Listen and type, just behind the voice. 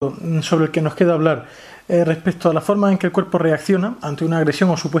sobre el que nos queda hablar respecto a la forma en que el cuerpo reacciona ante una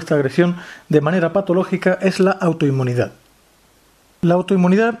agresión o supuesta agresión de manera patológica es la autoinmunidad. La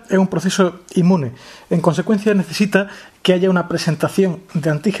autoinmunidad es un proceso inmune. En consecuencia, necesita que haya una presentación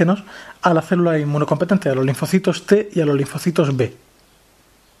de antígenos a las células inmunocompetentes, a los linfocitos T y a los linfocitos B.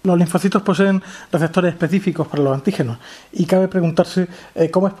 Los linfocitos poseen receptores específicos para los antígenos y cabe preguntarse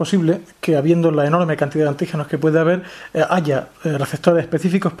cómo es posible que, habiendo la enorme cantidad de antígenos que puede haber, haya receptores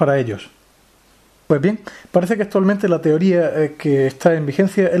específicos para ellos. Pues bien, parece que actualmente la teoría que está en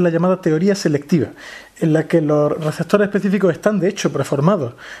vigencia es la llamada teoría selectiva, en la que los receptores específicos están de hecho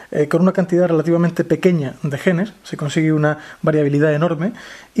preformados con una cantidad relativamente pequeña de genes, se consigue una variabilidad enorme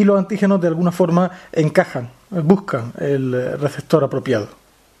y los antígenos de alguna forma encajan, buscan el receptor apropiado.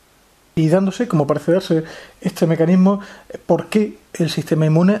 Y dándose, como parece darse este mecanismo, ¿por qué el sistema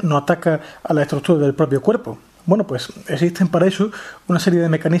inmune no ataca a la estructura del propio cuerpo? Bueno, pues existen para eso una serie de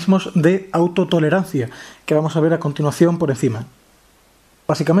mecanismos de autotolerancia que vamos a ver a continuación por encima.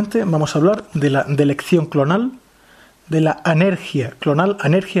 Básicamente vamos a hablar de la delección clonal, de la anergia clonal,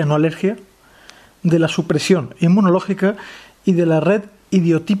 anergia no alergia, de la supresión inmunológica y de la red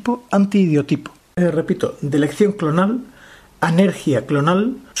idiotipo-antiidiotipo. Repito, delección clonal, anergia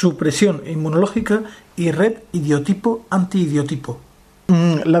clonal, supresión inmunológica y red idiotipo-antiidiotipo.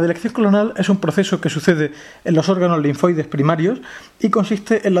 La delección clonal es un proceso que sucede en los órganos linfoides primarios y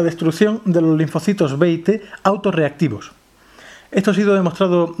consiste en la destrucción de los linfocitos B y T autorreactivos. Esto ha sido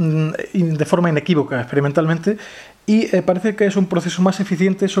demostrado de forma inequívoca experimentalmente y parece que es un proceso más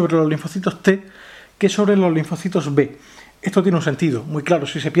eficiente sobre los linfocitos T que sobre los linfocitos B. Esto tiene un sentido muy claro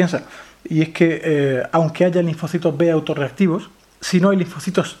si se piensa, y es que aunque haya linfocitos B autorreactivos, si no hay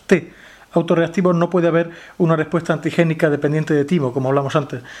linfocitos T autorreactivos no puede haber una respuesta antigénica dependiente de timo, como hablamos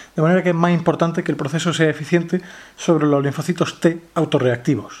antes, de manera que es más importante que el proceso sea eficiente sobre los linfocitos T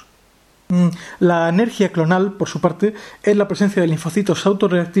autorreactivos. La anergia clonal, por su parte, es la presencia de linfocitos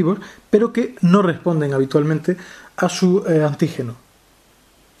autorreactivos, pero que no responden habitualmente a su antígeno.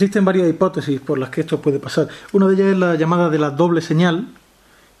 Existen varias hipótesis por las que esto puede pasar. Una de ellas es la llamada de la doble señal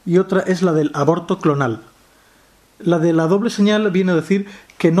y otra es la del aborto clonal. La de la doble señal viene a decir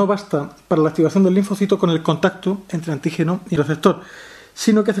que no basta para la activación del linfocito con el contacto entre antígeno y receptor,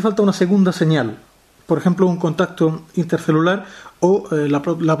 sino que hace falta una segunda señal, por ejemplo un contacto intercelular o la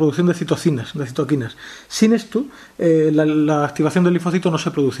producción de citocinas, de citoquinas. Sin esto, la activación del linfocito no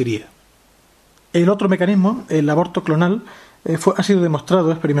se produciría. El otro mecanismo, el aborto clonal, ha sido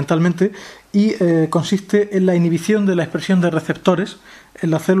demostrado experimentalmente y consiste en la inhibición de la expresión de receptores en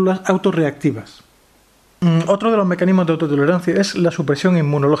las células autorreactivas. Otro de los mecanismos de autotolerancia es la supresión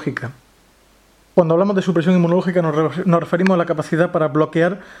inmunológica. Cuando hablamos de supresión inmunológica nos referimos a la capacidad para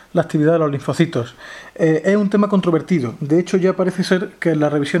bloquear la actividad de los linfocitos. Es un tema controvertido. De hecho, ya parece ser que en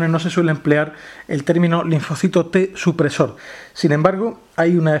las revisiones no se suele emplear el término linfocito T supresor. Sin embargo,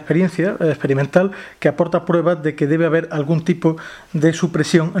 hay una experiencia experimental que aporta pruebas de que debe haber algún tipo de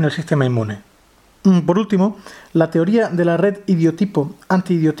supresión en el sistema inmune. Por último, la teoría de la red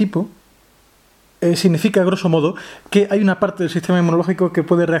idiotipo-antiidiotipo significa, a grosso modo, que hay una parte del sistema inmunológico que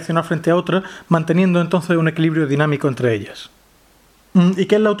puede reaccionar frente a otra, manteniendo entonces un equilibrio dinámico entre ellas. ¿Y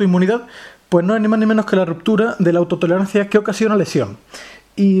qué es la autoinmunidad? Pues no es ni más ni menos que la ruptura de la autotolerancia que ocasiona lesión.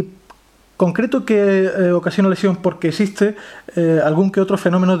 Y concreto que ocasiona lesión porque existe algún que otro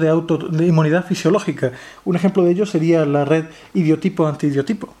fenómeno de inmunidad fisiológica. Un ejemplo de ello sería la red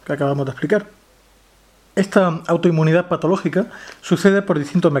idiotipo-antiidiotipo, que acabamos de explicar. Esta autoinmunidad patológica sucede por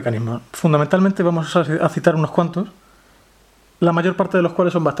distintos mecanismos. Fundamentalmente vamos a citar unos cuantos, la mayor parte de los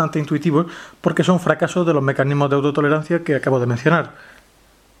cuales son bastante intuitivos porque son fracasos de los mecanismos de autotolerancia que acabo de mencionar.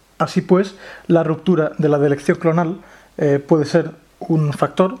 Así pues, la ruptura de la delección clonal puede ser un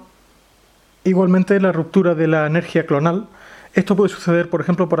factor. Igualmente, la ruptura de la anergia clonal. Esto puede suceder, por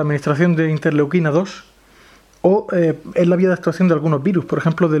ejemplo, por administración de interleuquina 2 o en la vía de actuación de algunos virus, por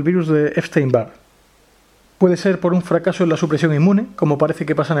ejemplo, del virus de Epstein-Barr. Puede ser por un fracaso en la supresión inmune, como parece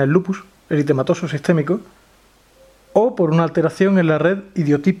que pasa en el lupus eritematoso sistémico, o por una alteración en la red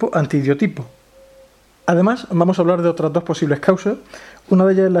idiotipo-antiidiotipo. Además, vamos a hablar de otras dos posibles causas. Una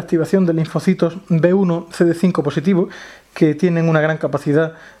de ellas es la activación de linfocitos B1 CD5 positivo, que tienen una gran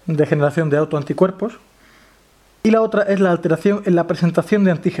capacidad de generación de autoanticuerpos. Y la otra es la alteración en la presentación de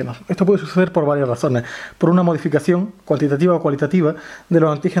antígenos. Esto puede suceder por varias razones. Por una modificación cuantitativa o cualitativa de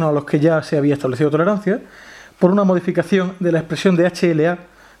los antígenos a los que ya se había establecido tolerancia, por una modificación de la expresión de HLA,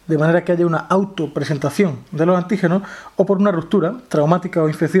 de manera que haya una autopresentación de los antígenos, o por una ruptura traumática o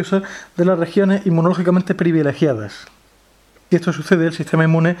infecciosa de las regiones inmunológicamente privilegiadas. Si esto sucede, el sistema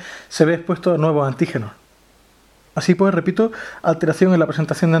inmune se ve expuesto a nuevos antígenos. Así pues, repito, alteración en la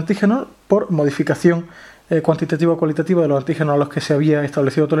presentación de antígenos por modificación cuantitativa o cualitativa de los antígenos a los que se había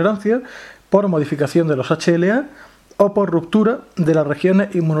establecido tolerancia, por modificación de los HLA o por ruptura de las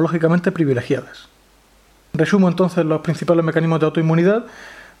regiones inmunológicamente privilegiadas. Resumo entonces los principales mecanismos de autoinmunidad: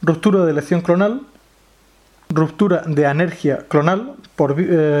 ruptura de elección clonal, ruptura de anergia clonal por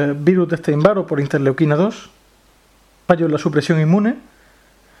virus de Epstein-Barr o por interleuquina 2, fallo en la supresión inmune,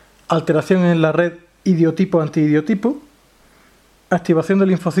 alteración en la red idiotipo-antidiotipo, activación de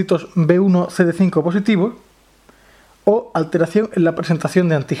linfocitos B1 CD5 positivos o alteración en la presentación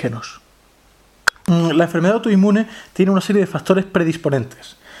de antígenos. La enfermedad autoinmune tiene una serie de factores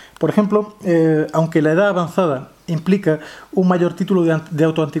predisponentes. Por ejemplo, aunque la edad avanzada implica un mayor título de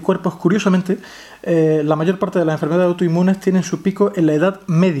autoanticuerpos, curiosamente, la mayor parte de las enfermedades autoinmunes tienen su pico en la edad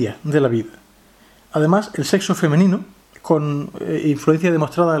media de la vida. Además, el sexo femenino, con influencia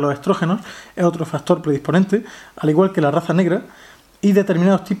demostrada de los estrógenos, es otro factor predisponente, al igual que la raza negra y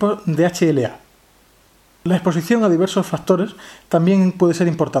determinados tipos de HLA. La exposición a diversos factores también puede ser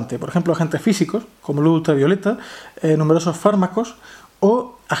importante, por ejemplo, agentes físicos, como luz ultravioleta, numerosos fármacos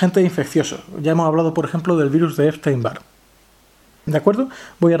o agentes infecciosos. Ya hemos hablado, por ejemplo, del virus de Epstein-Barr. ¿De acuerdo?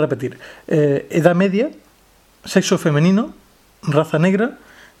 Voy a repetir. Edad media, sexo femenino, raza negra,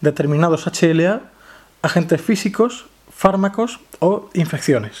 determinados HLA, agentes físicos, fármacos o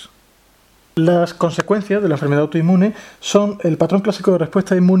infecciones. Las consecuencias de la enfermedad autoinmune son el patrón clásico de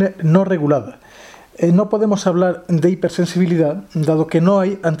respuesta inmune no regulada. No podemos hablar de hipersensibilidad, dado que no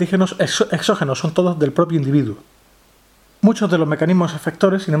hay antígenos exógenos, son todos del propio individuo. Muchos de los mecanismos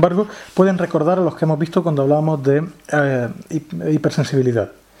efectores, sin embargo, pueden recordar a los que hemos visto cuando hablábamos de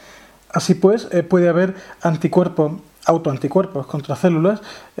hipersensibilidad. Así pues, puede haber autoanticuerpos contra células,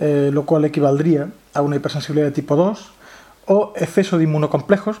 lo cual equivaldría a una hipersensibilidad de tipo 2, o exceso de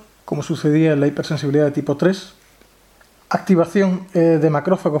inmunocomplejos, como sucedía en la hipersensibilidad de tipo 3, activación de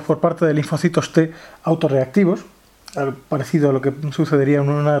macrófagos por parte de linfocitos T autorreactivos, parecido a lo que sucedería en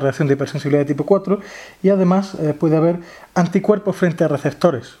una reacción de hipersensibilidad de tipo 4, y además puede haber anticuerpos frente a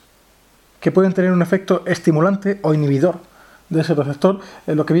receptores, que pueden tener un efecto estimulante o inhibidor de ese receptor,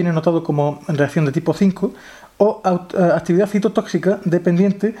 lo que viene notado como reacción de tipo 5, o actividad citotóxica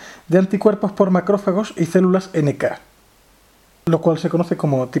dependiente de anticuerpos por macrófagos y células NK, lo cual se conoce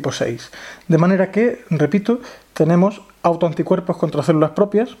como tipo 6. De manera que, repito, tenemos autoanticuerpos contra células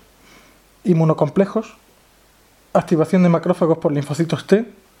propias, inmunocomplejos, activación de macrófagos por linfocitos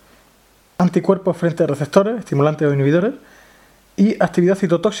T, anticuerpos frente a receptores, estimulantes o inhibidores, y actividad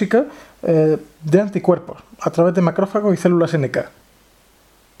citotóxica de anticuerpos a través de macrófagos y células NK.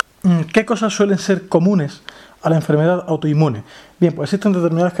 ¿Qué cosas suelen ser comunes a la enfermedad autoinmune? Bien, pues existen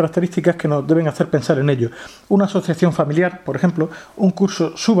determinadas características que nos deben hacer pensar en ello. Una asociación familiar, por ejemplo, un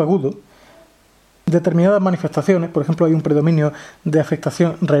curso subagudo, determinadas manifestaciones, por ejemplo, hay un predominio de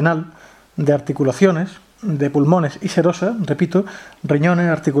afectación renal, de articulaciones, de pulmones y serosa, repito, riñones,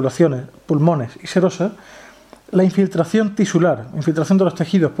 articulaciones, pulmones y serosa, la infiltración tisular, infiltración de los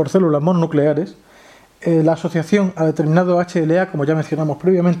tejidos por células mononucleares, la asociación a determinado HLA, como ya mencionamos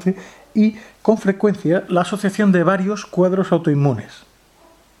previamente, y, con frecuencia, la asociación de varios cuadros autoinmunes.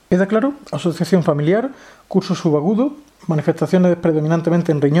 ¿Queda claro? Asociación familiar, curso subagudo, manifestaciones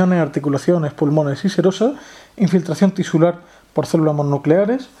predominantemente en riñones, articulaciones, pulmones y serosa, infiltración tisular por células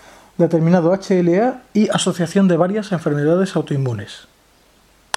mononucleares, determinado HLA y asociación de varias enfermedades autoinmunes.